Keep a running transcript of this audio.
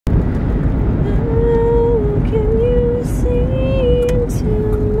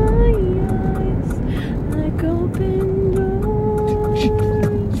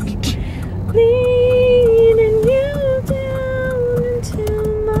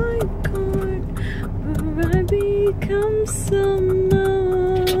some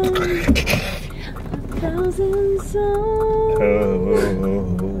more. 1,000 souls.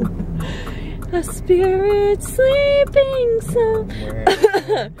 A spirit sleeping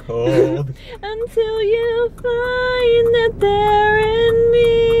somewhere cold until you find that they're in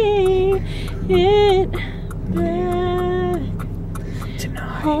me. Hit back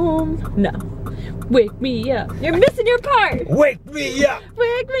tonight. home. No. Wake me up. You're missing your part. Wake me up.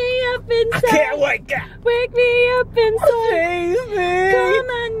 Wake me up inside. I can't wake up. Wake me up inside. Save me. Call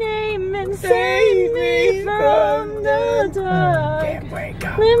my name and save me from the dark. Can't wake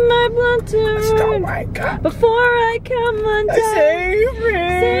up. Let my blood to Still run wake up. before I come undone. Save me.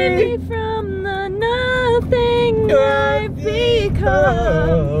 Save me from the nothing I've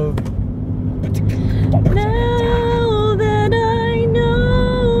become. Now that I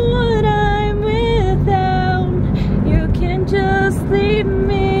know what I'm without, you can just leave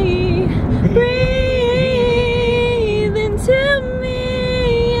me. Breathe into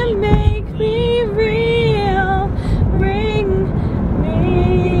me and make me real. Bring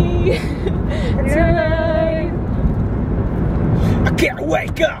me to life. I can't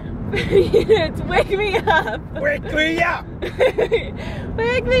wake up. Wake me up. Wake me up.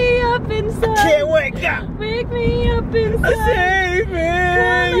 Wake me up inside. I can't wake up. Wake me up inside. Save Call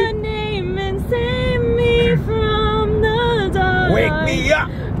my me. name and save me from the dark. Wake me up.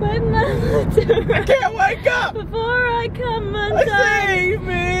 Wake my I can't wake up. before I come undone. Save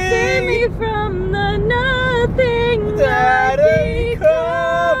me. Save me from the nothing That I've I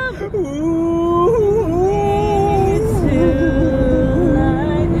become. come. Ooh.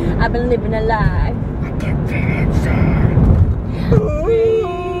 Tonight, I've been living a lie. I can feel it inside.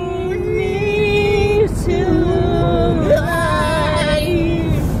 Bring me to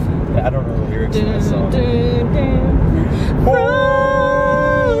life. I don't know the lyrics to this song.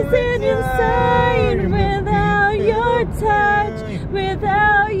 Frozen inside without your touch,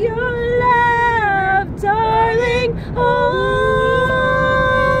 without your love, darling.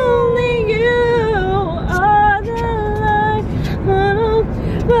 Only you are the light.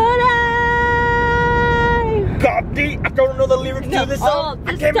 But I don't know the lyrics to this song.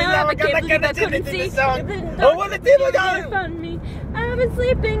 I can't believe I can't sing this song. Oh, what it did, me. I've been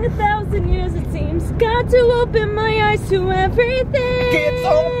sleeping 1,000 years, it seems. Got to open my eyes to everything.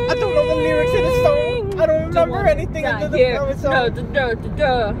 I don't know the lyrics to this song. I don't remember anything of the song.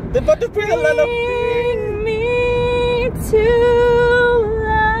 But the feel a little. Bring me to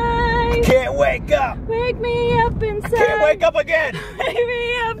life. Can't wake up. Wake me up inside. Can't wake up again. Wake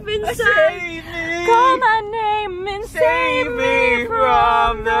me up inside. Save me. Call my name and save me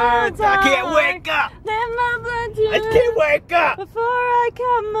from the dark. I can't wake up. Let my blood to I can't wake up. before I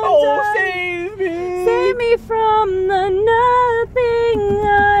come undone. Oh, save me. Save me from the nothing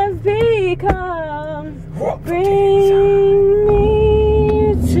I've become. Bring me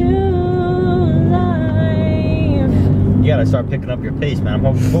to life. You gotta start picking up your pace, man. I'm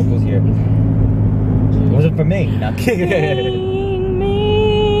hoping vocals here. It wasn't for me. No. Bring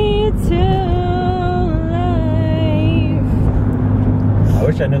me to life. I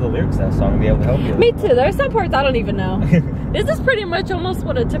wish I knew the lyrics to that song to be able to help you. Me too. There's some parts I don't even know. This is pretty much almost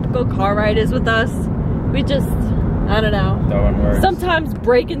what a typical car ride is with us. We just, I don't know. Throwing words. Sometimes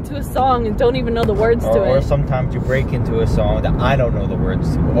break into a song and don't even know the words to Or it. sometimes you break into a song that I don't know the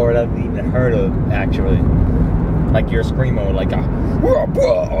words to, or that I've even heard of, actually. Like you're a screamo, like a, oh,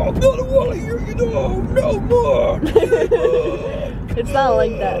 bro, I don't want to hear you no more. It's not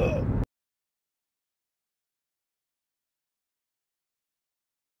like that.